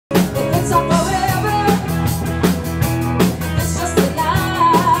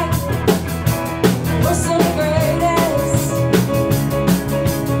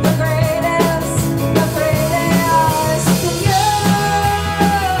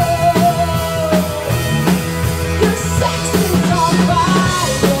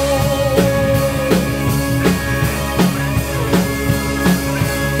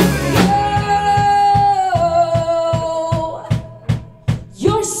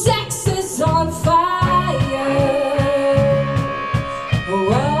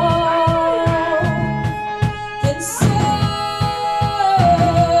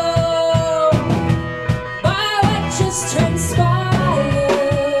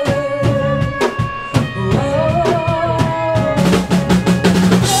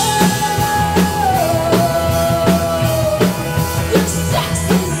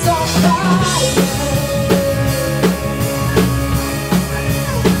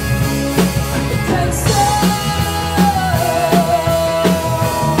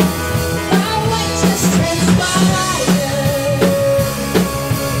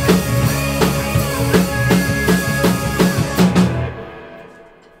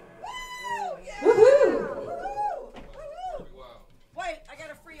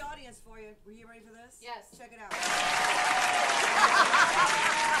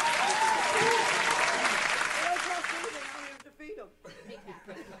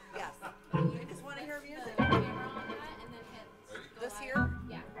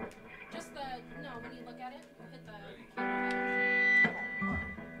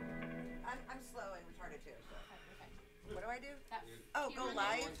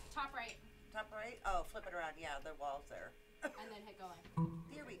right? Top right. Top right? Oh, flip it around. Yeah, the wall's there. And then hit going.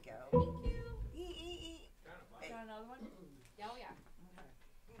 Here we go. Thank you. Hey. Got another one? Oh, yeah.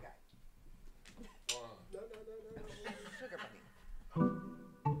 Okay. One. No. Sugar bunny.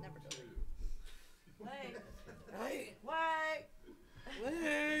 Number 2. Wait. Wait.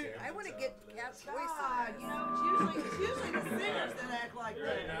 I want to get Cat's voice God, on you this. know, it's usually the singers that act like You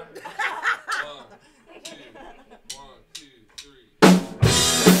ready that. now? 1, 2,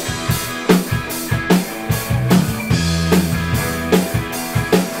 3.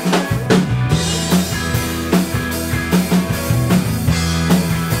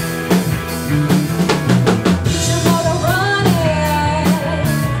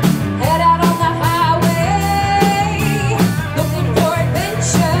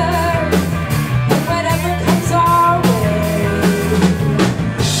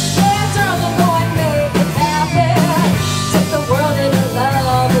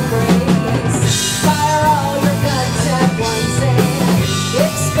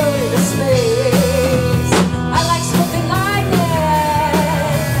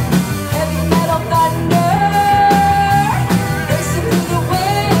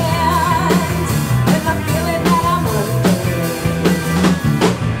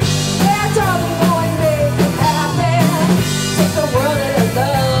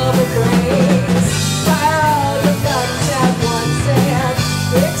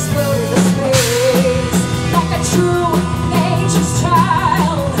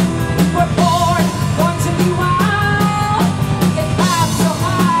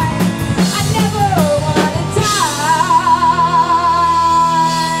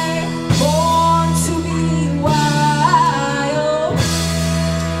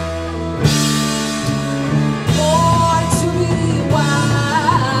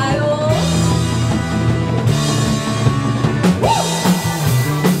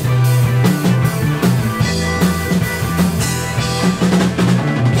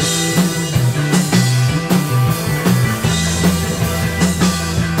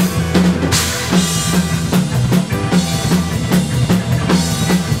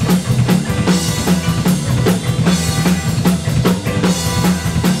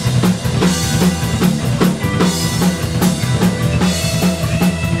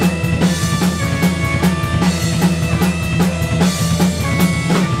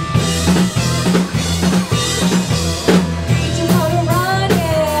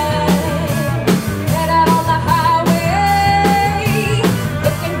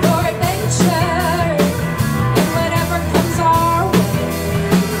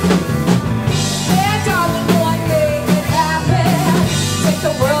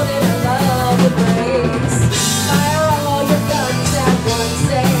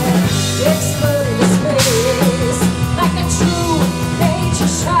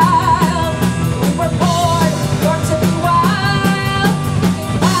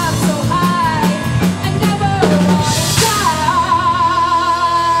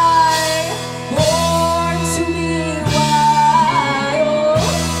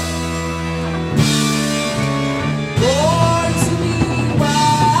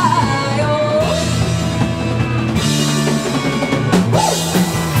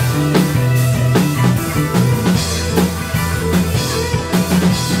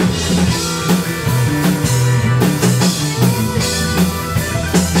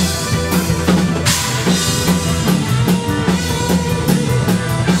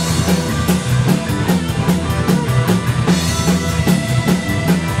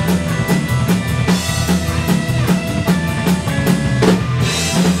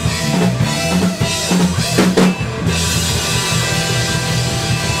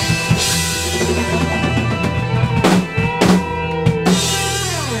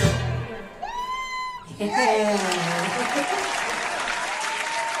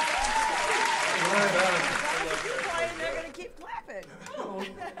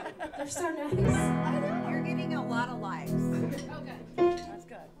 They're so nice. I know. You're getting a lot of likes. Oh, good. That's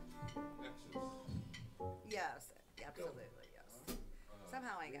good. Yes, absolutely, yes.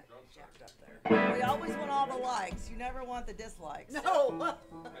 Somehow I got jacked up there. We always want all the likes. You never want the dislikes. No!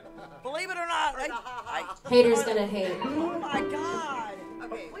 Believe it or not. Haters gonna hate. Oh my God.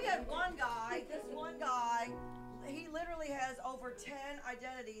 Okay. We had one guy, this one guy, he literally has over 10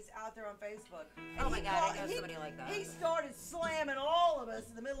 identities out there on Facebook. And Oh my he God, I called- know he- somebody like that. He started slamming all of us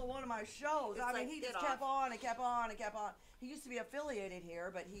in the middle of one of my shows. It's I mean, like, he get just off. kept on and kept on and kept on. He used to be affiliated here,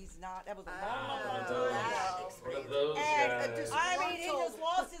 but he's not. That was a long, Oh, long that time ago. One of those And guys. I mean, he just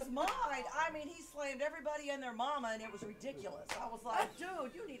lost his mind. I mean, he slammed everybody and their mama, and it was ridiculous. I was like,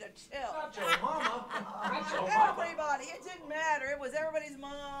 dude, you need to chill. Not your mama. Not your mama. Everybody. It didn't matter. It was everybody's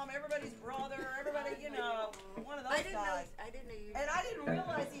mom, everybody's brother, everybody, you know, one of those I didn't guys. know. I didn't know you. And I didn't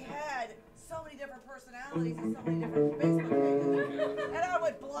realize he had so many different personalities and so many different Facebook pages. And I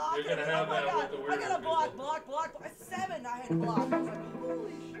would block You're him. gonna Oh have my that God. with the I gotta weird block. 7 I had to block. I was like,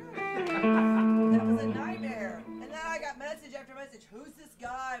 holy shit. That was a nightmare. And then I got message after message. Who's this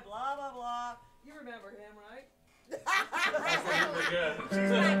guy? Blah, blah, blah. You remember him, right? She's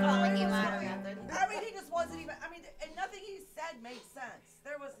not calling him out or nothing. I mean, he just wasn't even, I mean, and nothing he said made sense.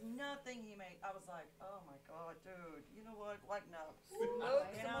 There was nothing he made. I was like, oh my God, dude, you know what? Like, no.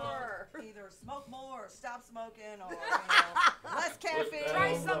 Smoke You some know, more. Either smoke more or stop smoking or, you know, less caffeine.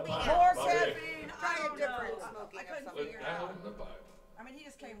 Try something More else. caffeine. Try I a don't different know. smoking I of couldn't something. figure it That out. in the Bible. I mean, he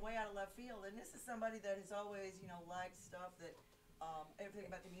just came way out of left field, and this is somebody that has always, you know, liked stuff that, everything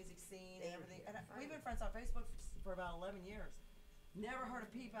about the music scene and everything. And we've been friends on Facebook for about 11 years. Never heard a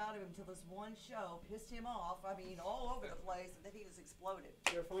peep out of him until this one show pissed him off. I mean, all over the place, and then he just exploded.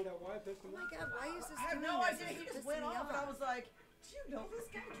 Did you find out why it pissed him Oh off? my God, why is this I have doing no this? idea. He It's just went pissing me off, and I was like, "Do you know this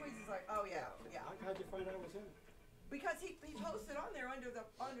guy?" Tweets is like, "Oh yeah, yeah." How'd you find out it was him? Because he posted on there under the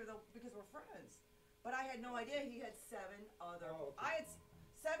because we're friends. But I had no idea he had 7 other. Oh, okay. I had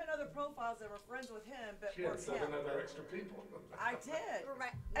 7 other profiles that were friends with him, but She were had 7 him. other extra people. I did. And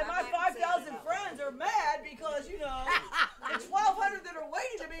And my 5,000 friends are mad because, you know, the 1,200 that are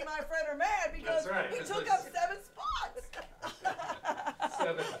waiting to be my friend are mad because That's right, he 'cause took there's- up 7 spots.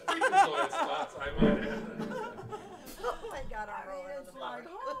 7 freakazoid spots, I might add. Oh my God, I I'm rolling mean, on the it's like,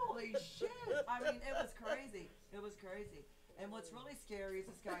 floor. holy shit. I mean, it was crazy. It was crazy. And what's really scary is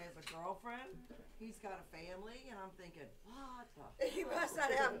this guy has a girlfriend. He's got a family, and I'm thinking, what the? He must not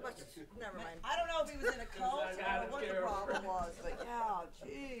have much. Never mind. I don't know if he was in a cult or what the problem was, but yeah,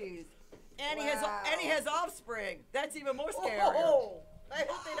 jeez. And he has offspring. That's even more scary. Oh, I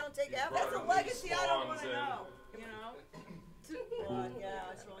hope they don't take after. That's a Brought legacy I don't want spawns to in. know. You know? But yeah,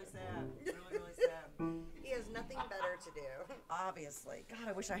 it's really sad. Really, really sad. He has nothing better to do. Obviously. God,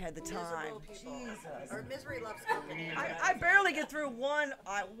 I wish I had the time. Miserable people. Jesus. Or misery loves company. I barely get through one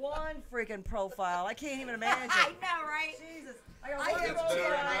freaking profile. I can't even imagine. I know, right? Jesus. I got I one have It's two, better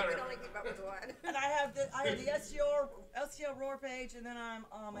and and I better. could only keep up with one. and I have the STL Roar page, and then I'm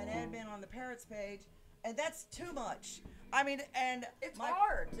an admin on the Parrots page, and that's too much. I mean, and It's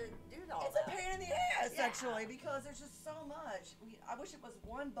hard to do all It's a that. pain in the ass, Yeah. actually, because there's just so much. I wish it was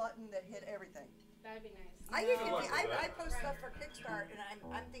one button that hit everything. That'd be nice. I post stuff for KickStart, and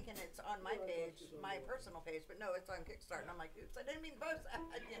I'm thinking it's on my page, my personal page, but no, it's on KickStart, and I'm like, oops, I didn't mean to post that.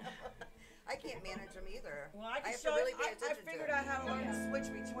 You know, I can't manage them either. Well, I can have show to really you. pay I attention figured to out how to learn to switch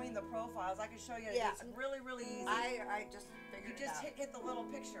between the profiles. I can show you. Yeah. It's really, really easy. I just You figured it just out. hit the little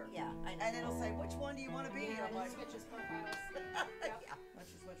picture. Yeah, I know. And it'll say, which one do you want to be? Yeah, I'm and like, it switches profiles. Yeah, let's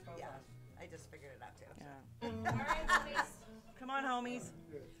just switch yeah. profiles. I just figured it out too. Yeah. Alright, homies. Come on, homies.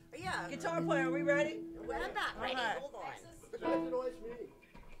 But yeah, Guitar player, are we ready? well, I'm not ready. Alright. Hold on. It's always me.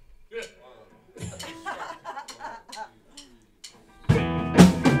 Yeah.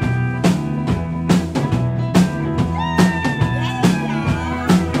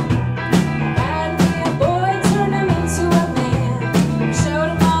 And the boy turned him into a man. Showed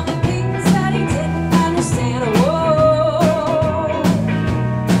him all the things that he didn't understand. Whoa,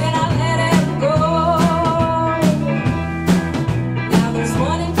 then I let him go. Now there's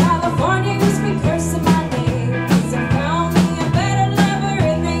one in California who's been cursing my name. 'Cause I found me a better lover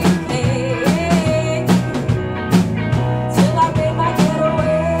in the UK. Till I made my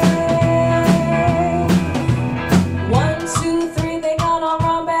getaway. 1, 2, 3, they gonna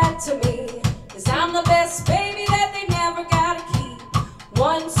run back to me. 'Cause I'm the best baby that they never gotta keep.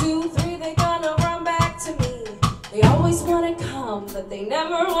 1, 2, 3, they gonna run back to me. They always wanna come, but they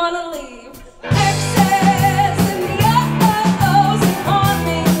never wanna leave. Exes in the O's they want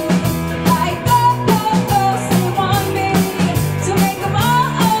me. Like O's they want me. To make them all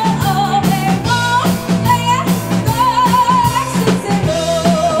they won't let go. Exes and O's.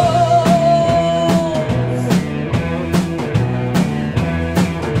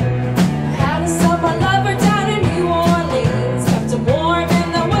 Had a summer lover down in New Orleans. Kept him warm in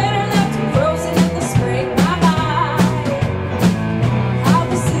the winter, left him frozen in the spring. My, how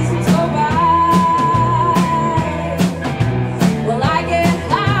the seasons go by.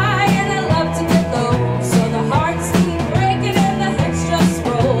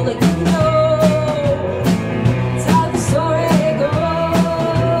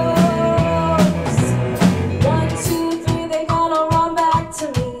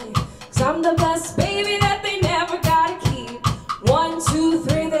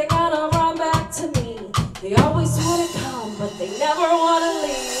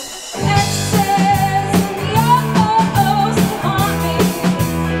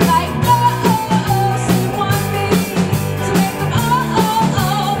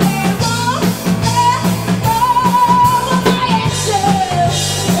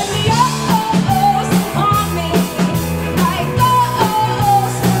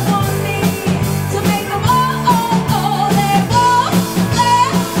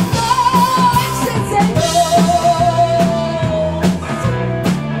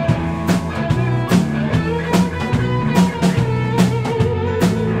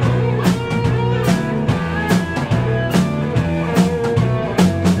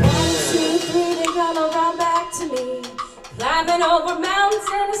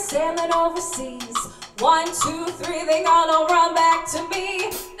 overseas. 1, 2, 3, they gonna run back to me.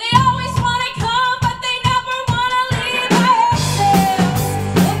 They always wanna come, but they never wanna leave. My exes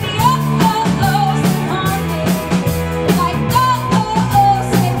in the oh-oh-ohs haunt me. Like oh-oh-ohs,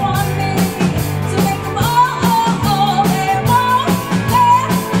 they want me to make them oh-oh-oh. They won't let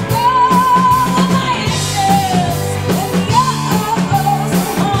go. My exes in the oh-oh-ohs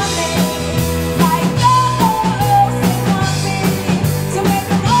haunt me. Like oh-oh-ohs, they want me to make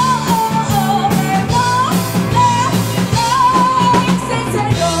them oh-oh-oh. They won't let go. Exes say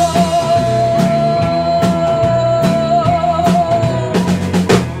no.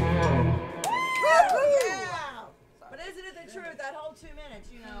 Yeah. But isn't it the truth? That whole 2 minutes,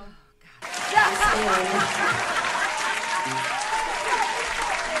 you know.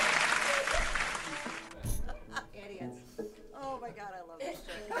 Idiots. Oh my God, I love this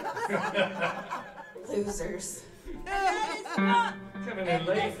shit. Losers. That is not. Coming in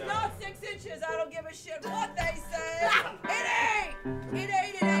late It's now. not 6 inches. I don't give a shit what they say. It ain't. It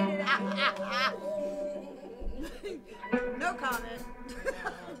ain't. It ain't. It ain't. No comment.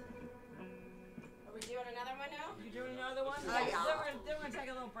 Are we doing another one now? You doing another one? Oh, yeah. Then we're gonna take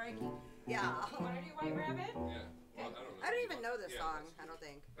a little breaky. Yeah. Want to do White Rabbit? Yeah. Well, I don't know. I don't even know this Yeah, song. that's- I don't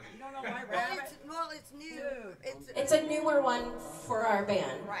think. You don't know White Well, Rabbit? it's new. Dude. It's a newer one for our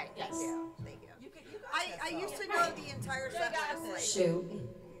band. Right. Yes. Yeah. Thank you. You got I this used song. to know the entire set got list, Shoot.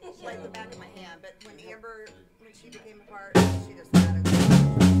 like the back of my hand, but when Amber, when she became a part, she just had it.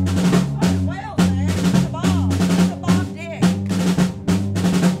 Fucking Wales, man. It's a bomb. It's a bomb dick.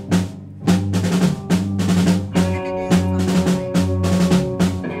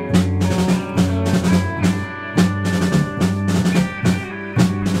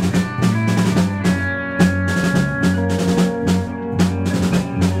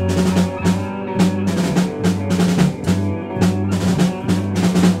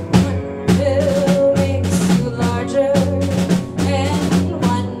 Pill makes you larger, and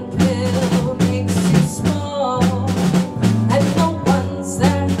one pill makes you small. And the ones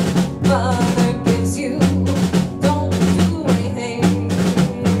that mother gives you don't do anything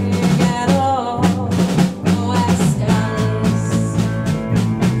at all. Oh, ask Alice.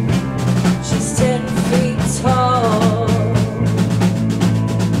 She's 10 feet tall.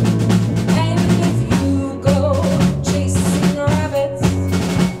 And if you go chasing rabbits,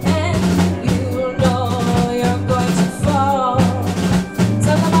 and you know you're going to fall,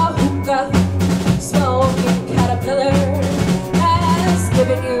 tell them a hookah smoking caterpillar has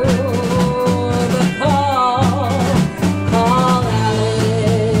given you the call. Call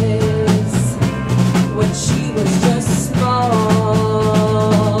Alice when she was just small.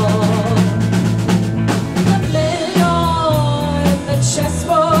 The men on the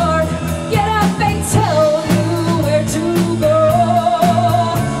chessboard get up and tell you where to go,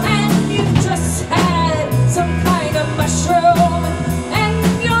 and you've just had some kind of mushroom, and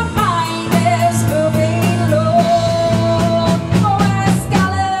your mind is moving low. Oh, ask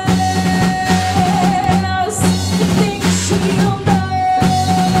Alice, you think she'll know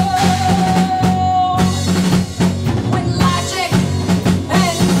when logic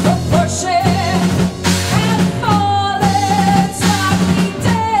and proportion have fallen starkly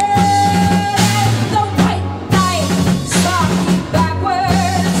dead, and the white knight stalking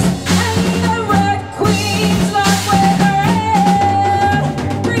backwards, and the red queen's left with her head.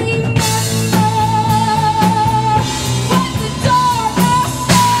 Remember what the dog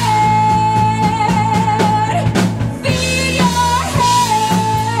said. Feed your head.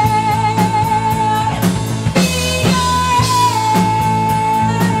 Feed your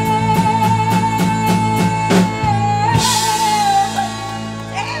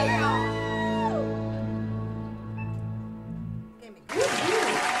Give me.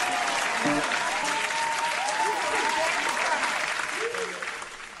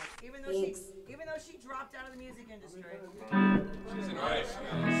 Even though she dropped out of the music industry. She's an artist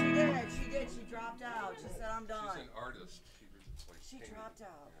now. She did. She dropped out. She said, I'm done. She's an artist. She dropped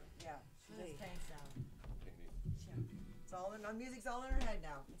out. Yeah. She just paints now. Painting. It's all in, music's all in her head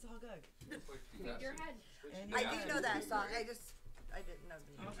now. It's all good. It's like Picasso. your head. And I your do head. know that song. I didn't know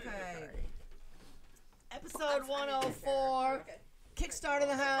the name. Okay. Sorry. Episode 104. Okay. Kickstart in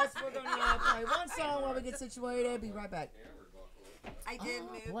the house. We're going to play one song while we get situated. Be right back. I did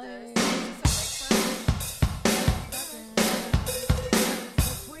move play. this.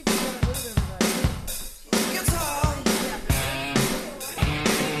 Guitar.